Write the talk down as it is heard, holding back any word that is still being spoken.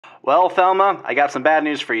Well, Thelma, I got some bad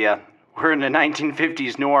news for you. We're in a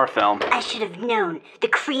 1950s noir film. I should have known. The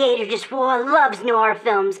creator just loves noir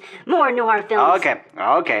films. More noir films.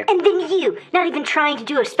 Okay. And then you, not even trying to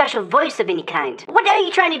do a special voice of any kind. What are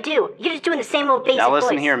you trying to do? You're just doing the same old basic voice. Now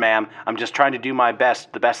listen here, ma'am. I'm just trying to do my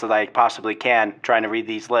best, the best that I possibly can, trying to read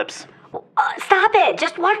these lips. Stop it!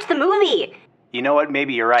 Just watch the movie! You know what?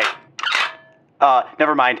 Maybe you're right.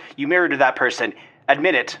 Never mind. You murdered that person.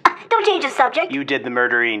 Admit it. Don't change the subject. You did the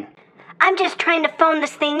murdering. I'm just trying to phone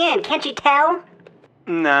this thing in, can't you tell?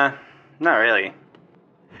 Nah, not really.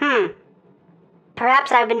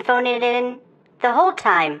 Perhaps I've been phoning it in the whole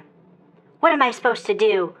time. What am I supposed to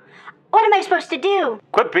do? What am I supposed to do?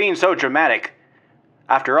 Quit being so dramatic.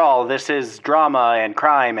 After all, this is drama and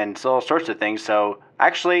crime and all sorts of things, so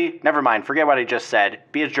actually, never mind. Forget what I just said.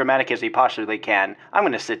 Be as dramatic as you possibly can. I'm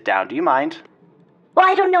going to sit down. Do you mind? Well,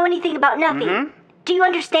 I don't know anything about nothing. Do you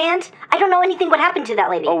understand? I don't know anything what happened to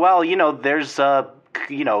that lady. Oh, well, there's,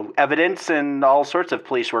 evidence and all sorts of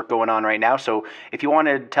police work going on right now, so if you want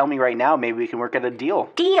to tell me right now, maybe we can work out a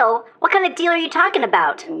deal. Deal? What kind of deal are you talking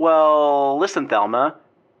about? Well, listen, Thelma.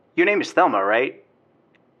 Your name is Thelma, right?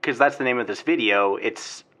 Because that's the name of this video.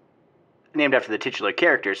 It's named after the titular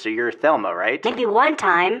character, so you're Thelma, right? Maybe one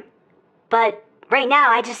time, but right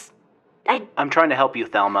now I'm trying to help you,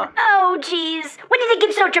 Thelma. Oh, jeez. When did it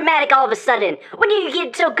get so dramatic all of a sudden? When did you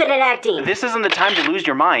get so good at acting? This isn't the time to lose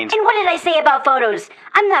your mind. And what did I say about photos?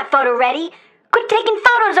 I'm not photo ready. Quit taking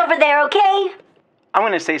photos over there, okay? I'm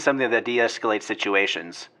going to say something that de-escalates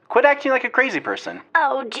situations. Quit acting like a crazy person.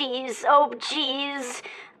 Oh, jeez.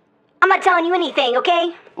 I'm not telling you anything,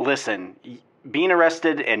 okay? Listen, being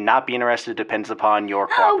arrested and not being arrested depends upon your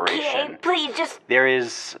cooperation. Okay, please, just... There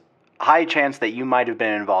is high chance that you might have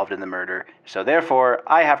been involved in the murder, so therefore,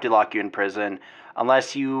 I have to lock you in prison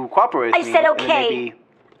unless you cooperate with me. I said okay.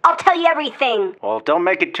 I'll tell you everything. Well, don't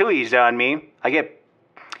make it too easy on me. I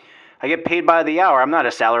get paid by the hour. I'm not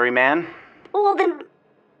a salary man. Well, then,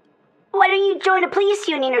 why don't you join a police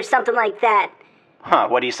union or something like that? Huh,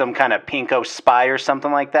 what are you, some kind of pinko spy or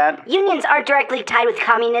something like that? Unions aren't directly tied with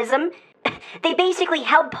communism. They basically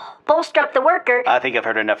help bolster up the worker. I think I've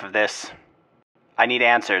heard enough of this. I need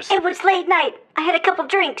answers. It was late night. I had a couple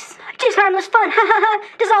drinks. Just harmless fun. Ha ha ha.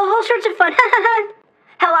 Just all whole sorts of fun. Ha ha ha.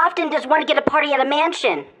 How often does one get a party at a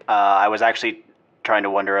mansion? I was actually trying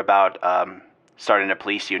to wonder about, starting a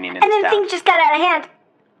police union in and this then town. Things just got out of hand.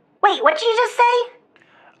 Wait, what did you just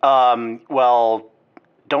say? Well,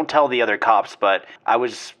 don't tell the other cops, but I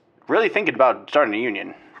was really thinking about starting a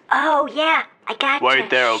union. Oh, yeah. I gotcha.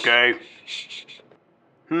 Wait there, okay?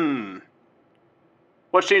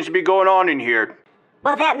 What seems to be going on in here?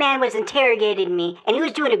 Well, that man was interrogating me, and he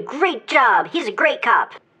was doing a great job. He's a great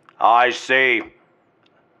cop. I see.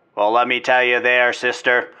 Well, let me tell you there,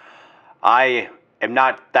 sister. I am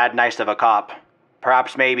not that nice of a cop.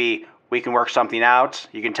 Perhaps maybe we can work something out.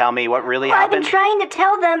 You can tell me what really happened. I've been trying to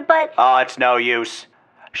tell them, but... Oh, it's no use.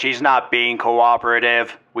 She's not being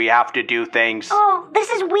cooperative. We have to do things. Oh, this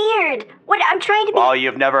is weird. What? I'm trying to be... Oh,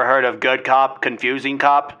 you've never heard of good cop, confusing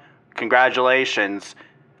cop? Congratulations.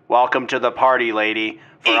 Welcome to the party, lady.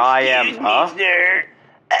 For I am... Excuse me, sir.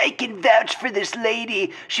 I can vouch for this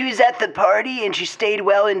lady. She was at the party and she stayed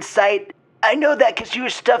well in sight. I know that because she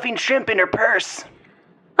was stuffing shrimp in her purse.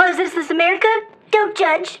 Oh, is this America? Don't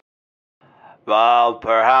judge. Well,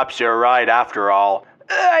 perhaps you're right after all.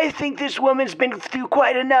 I think this woman's been through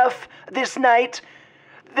quite enough this night.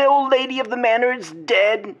 The old lady of the manor is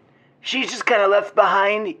dead. She's just kind of left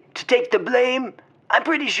behind to take the blame. I'm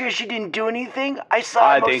pretty sure she didn't do anything. I saw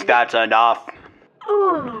I think that's enough.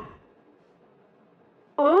 Ooh.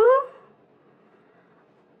 Ooh?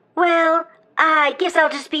 Well, I guess I'll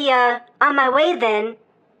just be, on my way then.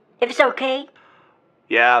 If it's okay.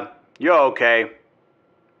 Yeah, you're okay.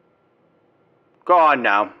 Go on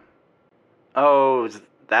now. Oh, is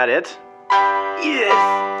that it?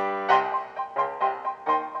 Yes.